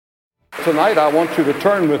Tonight I want you to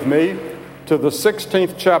turn with me to the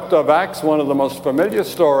 16th chapter of Acts, one of the most familiar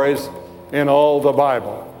stories in all the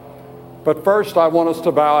Bible. But first I want us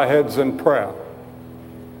to bow our heads in prayer.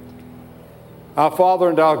 Our Father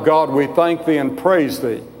and our God, we thank Thee and praise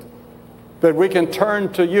Thee that we can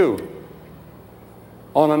turn to You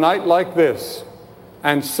on a night like this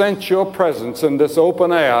and sense Your presence in this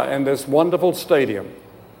open air, in this wonderful stadium.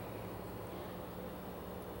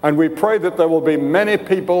 And we pray that there will be many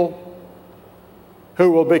people who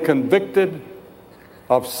will be convicted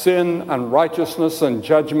of sin and righteousness and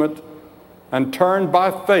judgment and turned by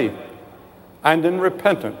faith and in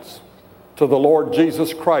repentance to the Lord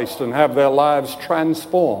Jesus Christ and have their lives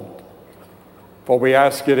transformed. For we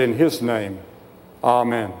ask it in His name.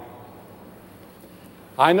 Amen.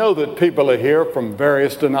 I know that people are here from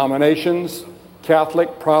various denominations,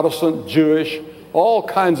 Catholic, Protestant, Jewish, all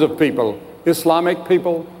kinds of people, Islamic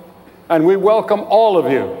people, and we welcome all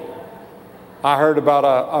of you. I heard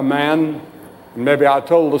about a man, and maybe I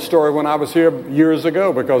told the story when I was here years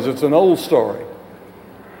ago because it's an old story,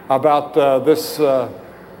 about this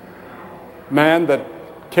man that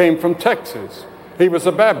came from Texas. He was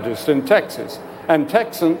a Baptist in Texas, and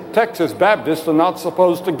Texas Baptists are not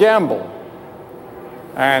supposed to gamble.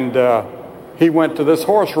 And he went to this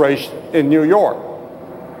horse race in New York,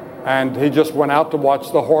 and he just went out to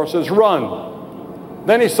watch the horses run.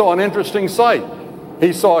 Then he saw an interesting sight.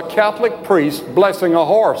 He saw a Catholic priest blessing a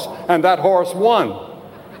horse, and that horse won.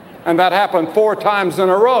 And that happened 4 times in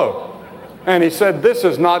a row. And he said, "This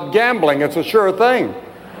is not gambling, it's a sure thing."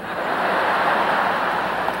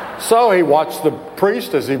 So he watched the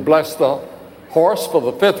priest as he blessed the horse for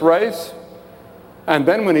the 5th race. And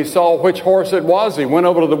then when he saw which horse it was, he went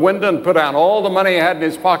over to the window and put out all the money he had in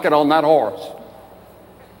his pocket on that horse.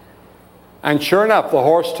 And sure enough, the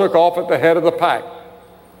horse took off at the head of the pack.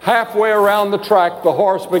 Halfway around the track, the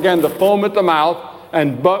horse began to foam at the mouth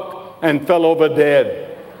and buck and fell over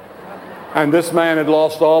dead. And this man had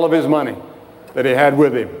lost all of his money that he had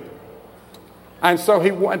with him. And so he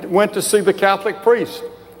went to see the Catholic priest.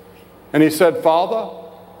 And he said, "Father,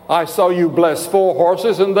 I saw you bless 4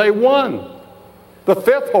 horses and they won. The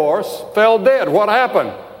 5th horse fell dead. What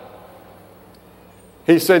happened?"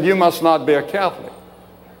 He said, "You must not be a Catholic."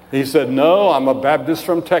 He said, "No, I'm a Baptist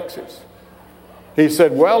from Texas." He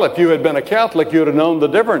said, "Well, if you had been a Catholic, you'd have known the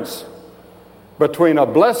difference between a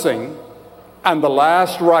blessing and the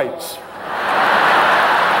last rites."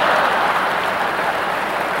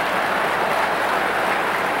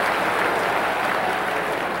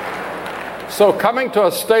 So coming to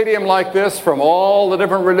a stadium like this from all the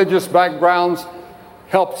different religious backgrounds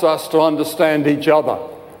helps us to understand each other.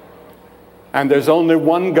 And there's only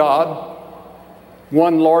one God,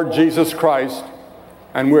 one Lord Jesus Christ,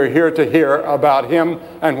 and we're here to hear about Him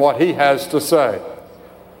and what He has to say.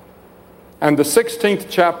 And the 16th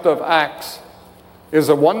chapter of Acts is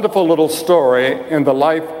a wonderful little story in the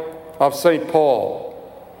life of St. Paul.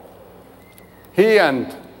 He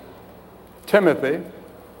and Timothy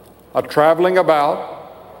are traveling about.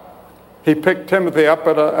 He picked Timothy up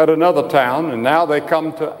at another town, and now they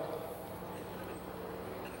come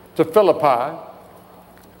to Philippi,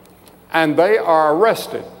 and they are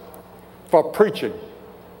arrested for preaching.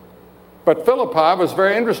 But Philippi was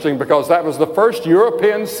very interesting because that was the first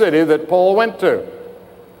European city that Paul went to.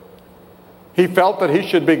 He felt that he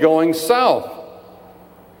should be going south,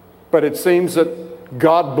 but it seems that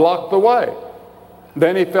God blocked the way.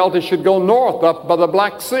 Then he felt he should go north up by the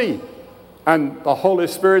Black Sea, and the Holy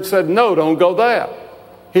Spirit said, "No, don't go there."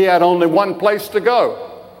 He had only one place to go,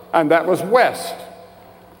 and that was west.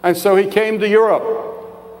 And so he came to Europe.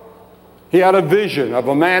 He had a vision of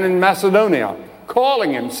a man in Macedonia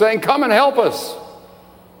calling him, saying, "Come and help us."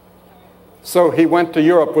 So he went to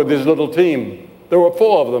Europe with his little team. There were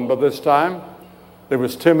 4 of them by this time. There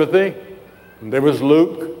was Timothy, and there was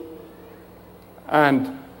Luke,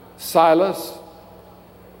 and Silas,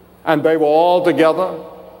 and they were all together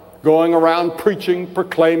going around preaching,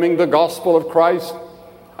 proclaiming the gospel of Christ.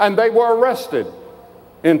 And they were arrested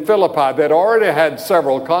in Philippi. They'd already had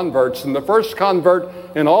several converts, and the first convert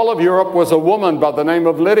in all of Europe was a woman by the name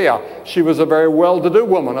of Lydia. She was a very well-to-do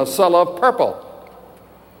woman, a seller of purple.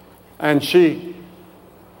 And she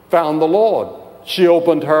found the Lord. She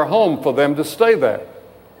opened her home for them to stay there.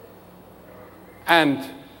 And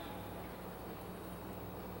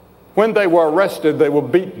when they were arrested, they were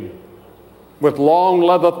beaten with long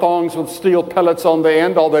leather thongs with steel pellets on the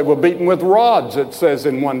end, or they were beaten with rods, it says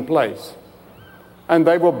in one place. And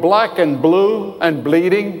they were black and blue and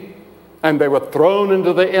bleeding, and they were thrown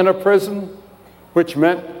into the inner prison, which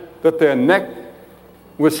meant that their neck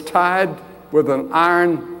was tied with an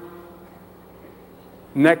iron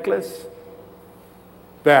necklace,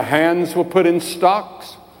 Their hands were put in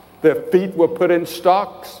stocks. Their feet were put in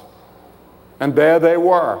stocks. And there they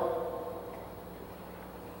were.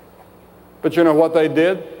 But you know what they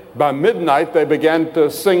did? By midnight, they began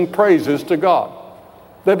to sing praises to God.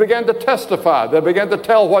 They began to testify. They began to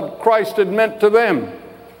tell what Christ had meant to them.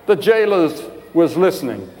 The jailers was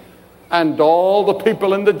listening. And all the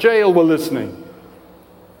people in the jail were listening.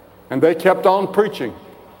 And they kept on preaching.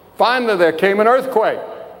 Finally, there came an earthquake.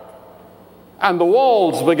 And the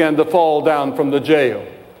walls began to fall down from the jail.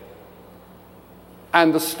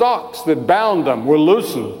 And the stocks that bound them were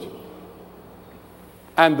loosened.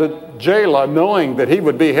 And the jailer, knowing that he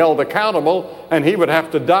would be held accountable and he would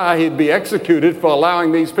have to die, he'd be executed for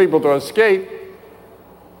allowing these people to escape,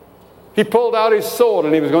 he pulled out his sword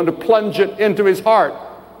and he was going to plunge it into his heart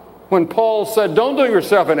when Paul said, "Don't do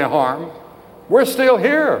yourself any harm. We're still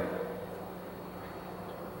here."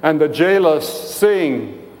 And the jailer,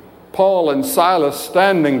 seeing Paul and Silas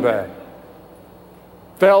standing there,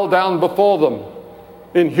 fell down before them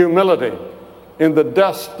in humility in the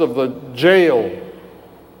dust of the jail.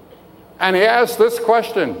 And he asked this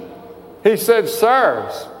question. He said,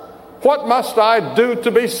 "Sirs, what must I do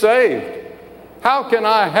to be saved? How can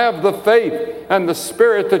I have the faith and the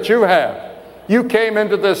spirit that you have? You came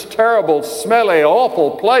into this terrible, smelly,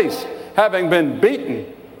 awful place, having been beaten,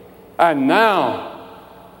 and now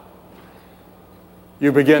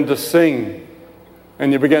you begin to sing,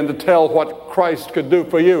 and you begin to tell what Christ could do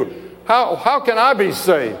for you. How can I be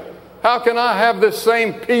saved? How can I have this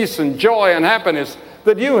same peace and joy and happiness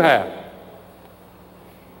that you have?"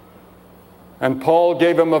 And Paul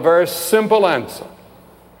gave him a very simple answer.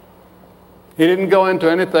 He didn't go into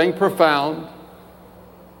anything profound.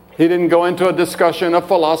 He didn't go into a discussion of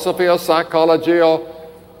philosophy or psychology or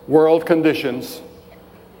world conditions.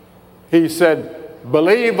 He said,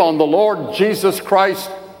 "Believe on the Lord Jesus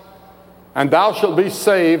Christ, and thou shalt be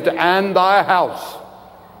saved, and thy house."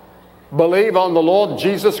 Believe on the Lord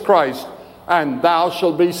Jesus Christ, and thou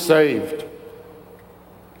shalt be saved.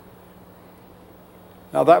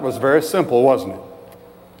 Now that was very simple, wasn't it?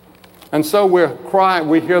 And so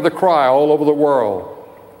we hear the cry all over the world,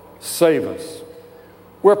 "Save us."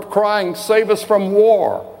 We're crying, "Save us from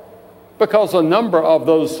war," because a number of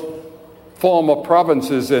those former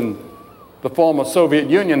provinces in the former Soviet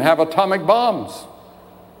Union have atomic bombs.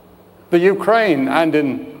 The Ukraine and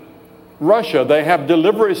in Russia, they have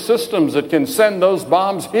delivery systems that can send those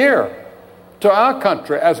bombs here to our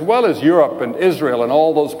country, as well as Europe and Israel and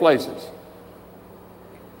all those places.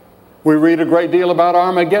 We read a great deal about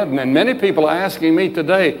Armageddon, and many people are asking me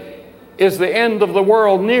today, is the end of the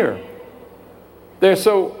world near? They're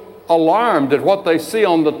so alarmed at what they see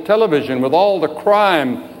on the television with all the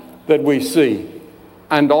crime that we see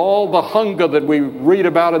and all the hunger that we read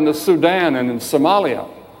about in the Sudan and in Somalia.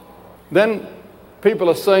 Then people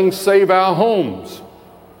are saying, "Save our homes."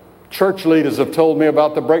 Church leaders have told me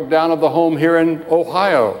about the breakdown of the home here in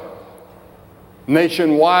Ohio.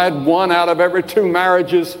 Nationwide, 1 out of every 2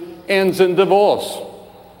 marriages ends in divorce.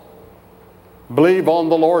 Believe on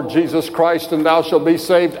the Lord Jesus Christ, and thou shalt be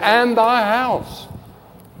saved, and thy house.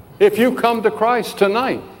 If you come to Christ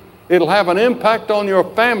tonight, it'll have an impact on your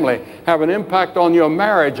family, have an impact on your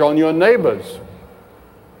marriage, on your neighbors.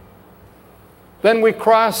 Then we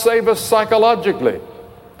cry, "Save us psychologically."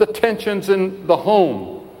 The tensions in the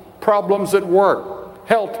home, problems at work,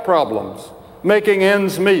 health problems, making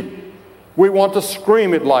ends meet. We want to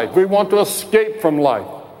scream at life. We want to escape from life.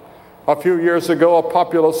 A few years ago, a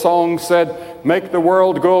popular song said, "Make the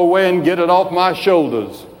world go away and get it off my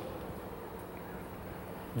shoulders."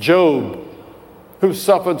 Job, who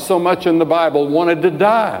suffered so much in the Bible, wanted to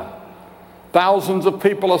die. Thousands of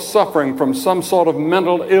people are suffering from some sort of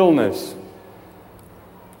mental illness.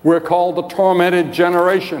 We're called the tormented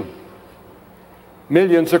generation.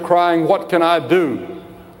 Millions are crying, "What can I do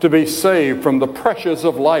to be saved from the pressures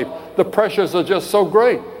of life?" The pressures are just so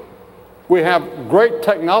great. We have great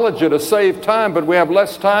technology to save time, but we have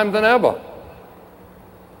less time than ever.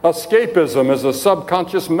 Escapism is a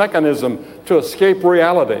subconscious mechanism to escape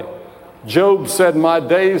reality. Job said, "My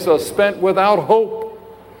days are spent without hope."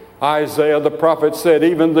 Isaiah the prophet said,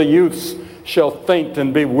 "Even the youths shall faint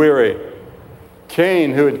and be weary."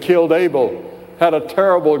 Cain, who had killed Abel, had a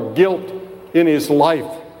terrible guilt in his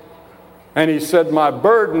life. And he said, "My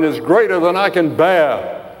burden is greater than I can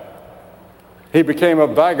bear." He became a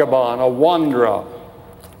vagabond, a wanderer.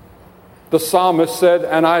 The psalmist said,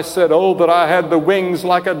 "And I said, oh, that I had the wings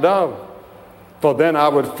like a dove, for then I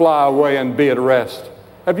would fly away and be at rest."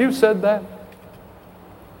 Have you said that?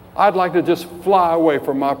 I'd like to just fly away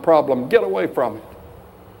from my problem, get away from it,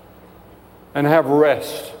 and have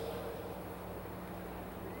rest.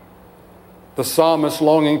 The psalmist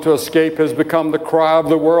longing to escape has become the cry of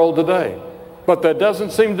the world today. But there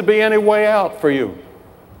doesn't seem to be any way out for you.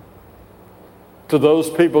 To those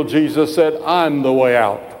people, Jesus said, I'm the way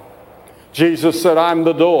out. Jesus said, I'm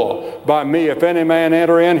the door. By me, if any man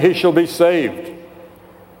enter in, he shall be saved.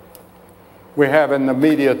 We have in the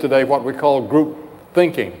media today what we call group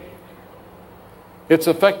thinking. It's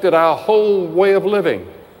affected our whole way of living.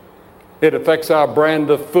 It affects our brand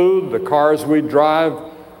of food, the cars we drive,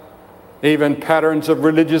 even patterns of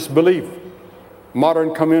religious belief.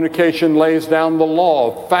 Modern communication lays down the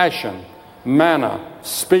law of fashion, manner,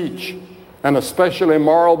 speech, and especially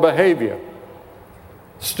moral behavior.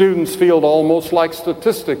 Students feel almost like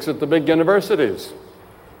statistics at the big universities.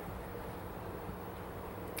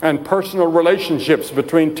 And personal relationships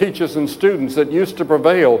between teachers and students that used to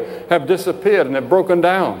prevail have disappeared and have broken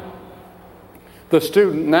down. The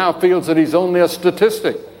student now feels that he's only a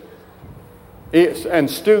statistic. And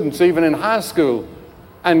students, even in high school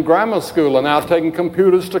and grammar school, are now taking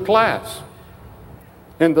computers to class.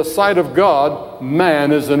 In the sight of God,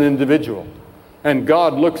 man is an individual. And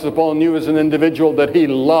God looks upon you as an individual that He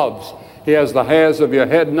loves. He has the hairs of your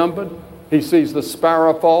head numbered. He sees the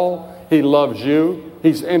sparrow fall. He loves you.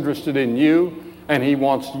 He's interested in you. And He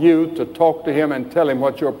wants you to talk to Him and tell Him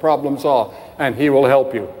what your problems are. And He will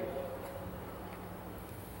help you.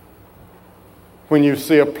 When you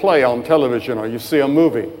see a play on television or you see a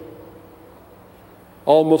movie,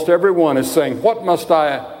 almost everyone is saying, what must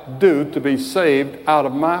I do to be saved out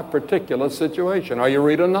of my particular situation? Or you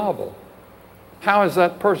read a novel. How is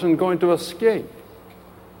that person going to escape?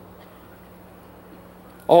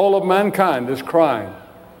 All of mankind is crying,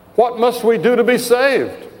 what must we do to be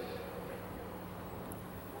saved?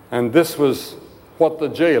 And this was what the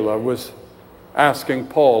jailer was asking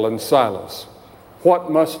Paul and Silas.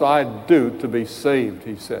 What must I do to be saved,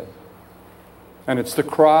 he said. And it's the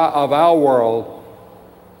cry of our world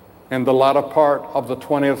in the latter part of the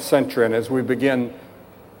 20th century and as we begin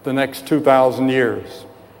the next 2,000 years.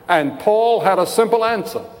 And Paul had a simple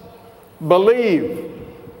answer. Believe.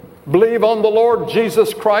 Believe on the Lord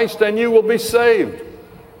Jesus Christ and you will be saved.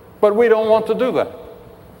 But we don't want to do that.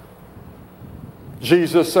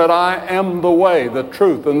 Jesus said, I am the way, the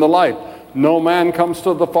truth, and the life. No man comes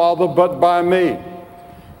to the Father but by me.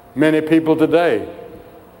 Many people today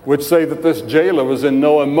would say that this jailer was in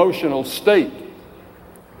no emotional state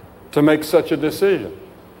to make such a decision.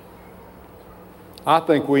 I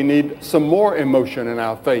think we need some more emotion in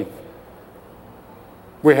our faith.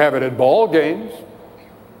 We have it at ball games.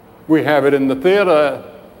 We have it in the theater.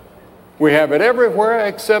 We have it everywhere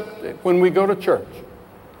except when we go to church.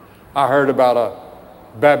 I heard about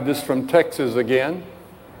a Baptist from Texas again,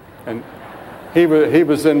 and he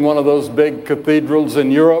was in one of those big cathedrals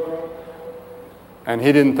in Europe, and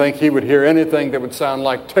he didn't think he would hear anything that would sound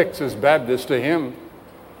like Texas Baptist to him.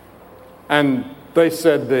 And they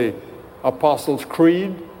said the Apostles'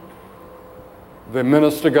 Creed. The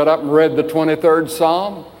minister got up and read the 23rd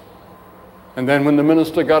Psalm. And then when the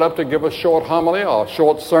minister got up to give a short homily or a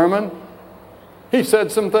short sermon, he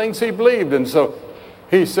said some things he believed. And so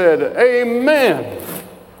he said, Amen,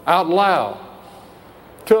 out loud,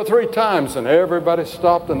 2 or 3 times. And everybody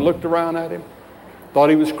stopped and looked around at him, thought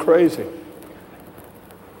he was crazy.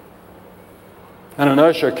 And an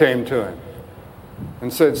usher came to him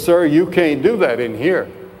and said, Sir, you can't do that in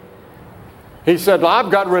here. He said,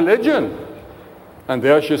 I've got religion. And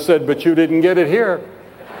the usher said, but you didn't get it here.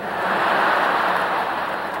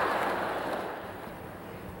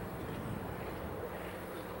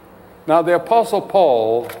 Now, the Apostle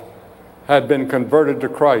Paul had been converted to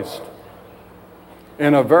Christ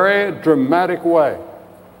in a very dramatic way.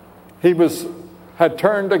 He had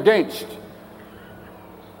turned against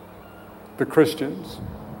the Christians.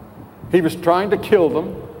 He was trying to kill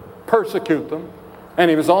them, persecute them, and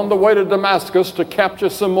he was on the way to Damascus to capture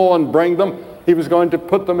some more and bring them. He was going to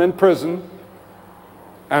put them in prison.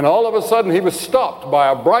 And all of a sudden, he was stopped by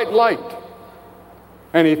a bright light,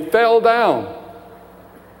 and he fell down.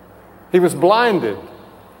 He was blinded.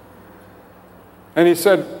 And he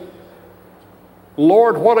said,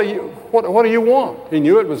 Lord, what do you want? He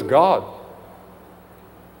knew it was God.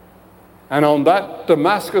 And on that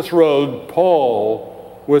Damascus road,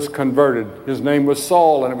 Paul was converted. His name was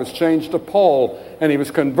Saul, and it was changed to Paul, and he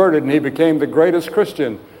was converted, and he became the greatest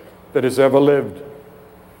Christian that has ever lived.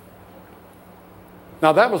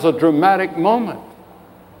 Now, that was a dramatic moment.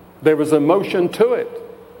 There was emotion to it.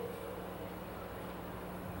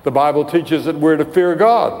 The Bible teaches that we're to fear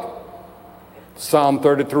God. Psalm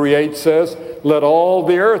 33:8 says, let all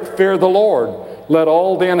the earth fear the Lord. Let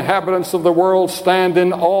all the inhabitants of the world stand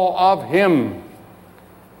in awe of Him.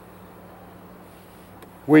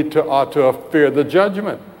 We ought to fear the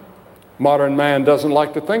judgment. Modern man doesn't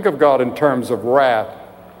like to think of God in terms of wrath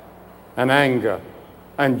and anger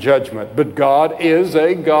and judgment. But God is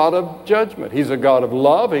a God of judgment. He's a God of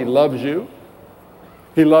love. He loves you.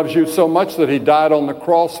 He loves you so much that He died on the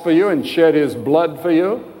cross for you and shed His blood for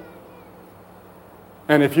you.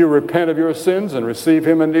 And if you repent of your sins and receive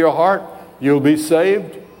Him into your heart, you'll be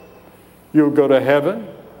saved. You'll go to heaven.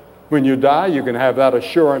 When you die, you can have that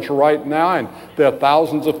assurance right now. And there are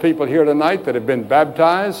thousands of people here tonight that have been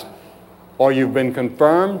baptized, or you've been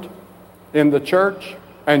confirmed in the church,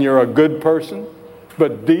 and you're a good person.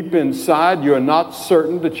 But deep inside, you're not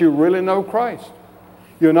certain that you really know Christ.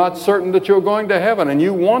 You're not certain that you're going to heaven, and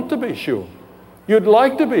you want to be sure. You'd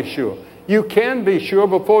like to be sure. You can be sure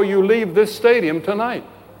before you leave this stadium tonight,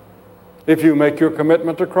 if you make your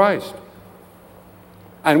commitment to Christ.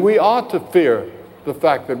 And we ought to fear the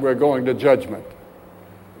fact that we're going to judgment.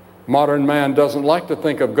 Modern man doesn't like to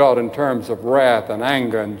think of God in terms of wrath and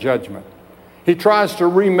anger and judgment. He tries to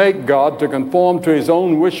remake God to conform to his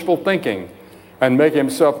own wishful thinking and make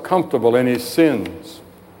himself comfortable in his sins.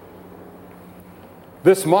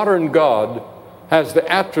 This modern God has the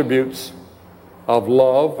attributes of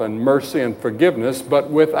love and mercy and forgiveness, but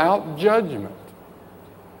without judgment.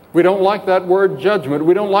 We don't like that word judgment.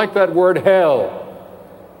 We don't like that word hell.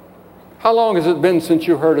 How long has it been since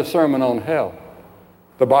you heard a sermon on hell?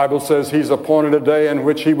 The Bible says He's appointed a day in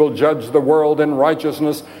which He will judge the world in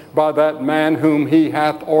righteousness by that man whom He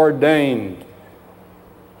hath ordained.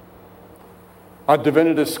 A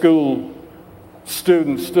divinity school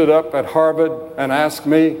student stood up at Harvard and asked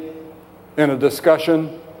me in a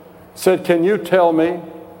discussion, said, "Can you tell me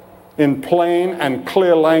in plain and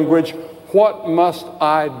clear language, what must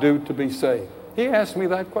I do to be saved?" He asked me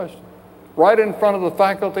that question right in front of the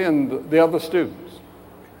faculty and the other students.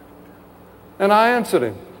 And I answered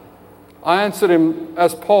him. I answered him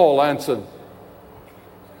as Paul answered,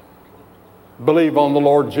 "Believe on the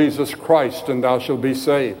Lord Jesus Christ and thou shalt be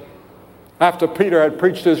saved." After Peter had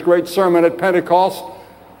preached his great sermon at Pentecost,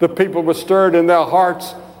 the people were stirred in their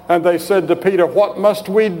hearts, and they said to Peter, "What must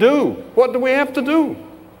we do? What do we have to do?"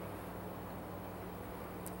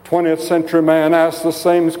 20th century man asked the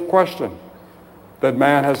same question that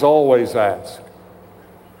man has always asked.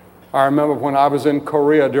 I remember when I was in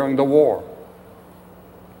Korea during the war,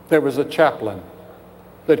 there was a chaplain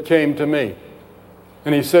that came to me,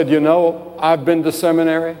 and he said, "You know, I've been to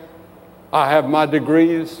seminary. I have my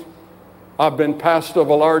degrees. I've been pastor of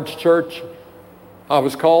a large church. I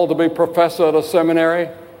was called to be professor at a seminary.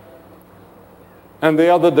 And the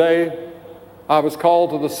other day, I was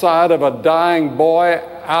called to the side of a dying boy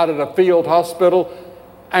out at a field hospital,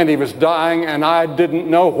 and he was dying, and I didn't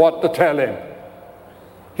know what to tell him."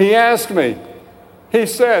 He asked me, he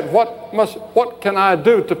said, what can I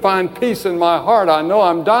do to find peace in my heart? I know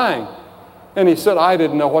I'm dying. And he said, I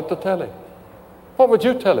didn't know what to tell him. What would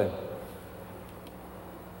you tell him?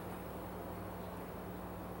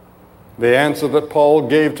 The answer that Paul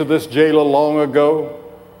gave to this jailer long ago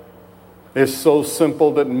is so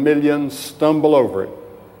simple that millions stumble over it.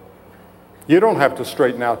 You don't have to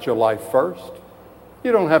straighten out your life first.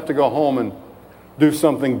 You don't have to go home and do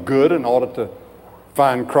something good in order to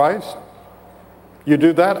find Christ. You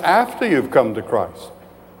do that after you've come to Christ.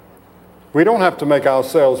 We don't have to make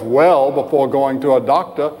ourselves well before going to a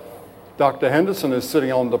doctor. Dr. Henderson is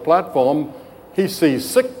sitting on the platform. He sees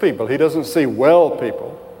sick people. He doesn't see well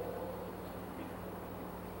people.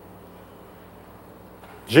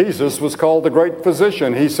 Jesus was called the great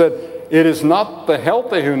physician. He said, "It is not the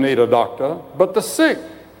healthy who need a doctor, but the sick.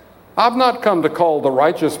 I've not come to call the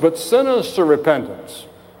righteous, but sinners to repentance."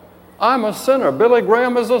 I'm a sinner. Billy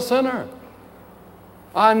Graham is a sinner.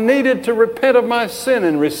 I needed to repent of my sin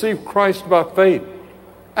and receive Christ by faith.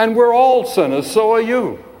 And we're all sinners, so are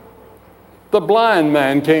you. The blind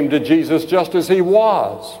man came to Jesus just as he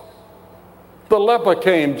was. The leper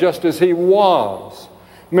came just as he was.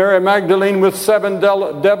 Mary Magdalene with 7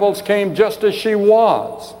 devils came just as she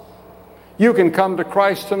was. You can come to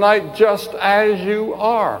Christ tonight just as you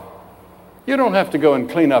are. You don't have to go and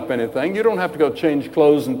clean up anything. You don't have to go change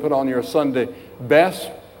clothes and put on your Sunday best.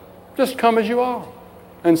 Just come as you are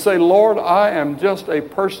and say, "Lord, I am just a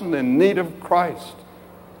person in need of Christ.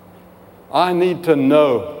 I need to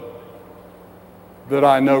know that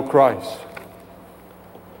I know Christ.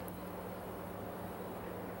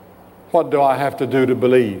 What do I have to do to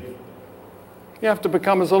believe?" You have to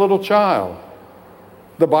become as a little child.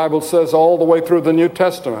 The Bible says all the way through the New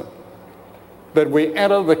Testament that we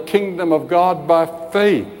enter the kingdom of God by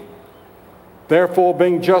faith. Therefore,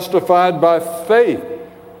 being justified by faith,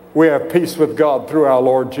 we have peace with God through our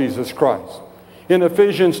Lord Jesus Christ. In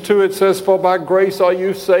Ephesians 2 it says, for by grace are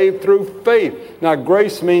you saved through faith. Now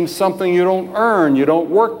grace means something you don't earn, you don't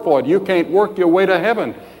work for it. You can't work your way to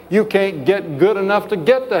heaven. You can't get good enough to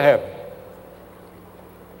get to heaven.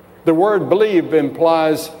 The word believe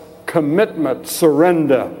implies commitment,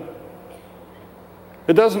 surrender.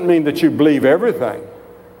 It doesn't mean that you believe everything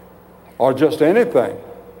or just anything.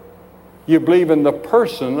 You believe in the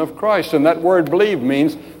person of Christ, and that word believe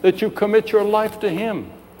means that you commit your life to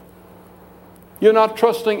Him. You're not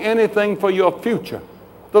trusting anything for your future.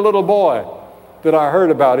 The little boy that I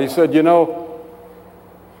heard about, he said, you know,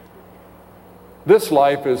 this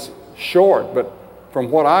life is short, but from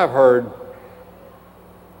what I've heard,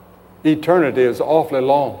 eternity is awfully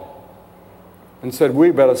long. And said, we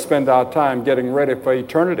better spend our time getting ready for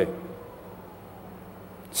eternity.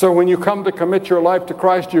 So when you come to commit your life to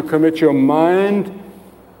Christ, you commit your mind,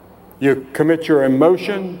 you commit your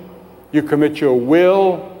emotion, you commit your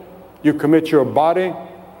will, you commit your body.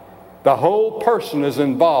 The whole person is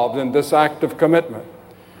involved in this act of commitment.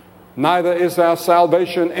 Neither is our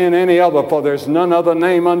salvation in any other, for there's none other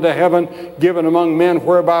name under heaven given among men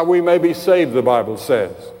whereby we may be saved, the Bible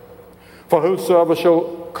says. For whosoever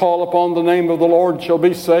shall call upon the name of the Lord shall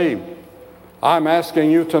be saved. I'm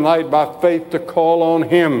asking you tonight by faith to call on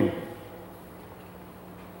Him.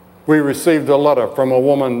 We received a letter from a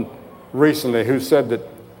woman recently who said that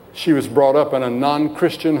she was brought up in a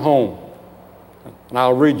non-Christian home. And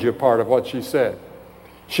I'll read you part of what she said.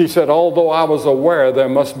 She said, although I was aware there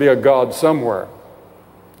must be a God somewhere,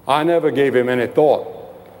 I never gave Him any thought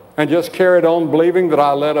and just carried on believing that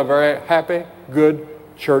I led a very happy, good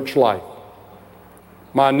church life.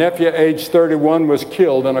 My nephew, age 31, was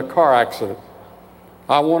killed in a car accident.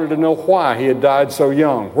 I wanted to know why he had died so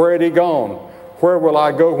young. Where had he gone? Where will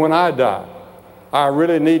I go when I die? I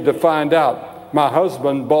really need to find out. My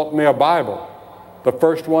husband bought me a Bible, the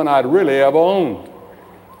first one I'd really ever owned.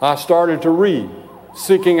 I started to read,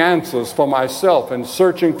 seeking answers for myself and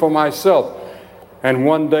searching for myself. And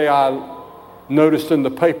one day I noticed in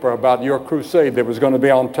the paper about your crusade that was going to be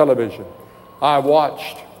on television. I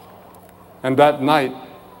watched. And that night,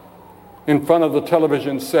 in front of the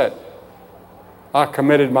television set, I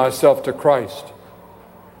committed myself to Christ.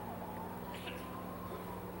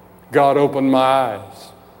 God opened my eyes.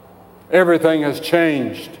 Everything has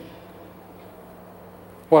changed.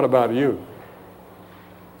 What about you?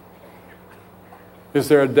 Is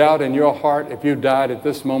there a doubt in your heart if you died at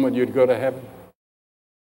this moment you'd go to heaven?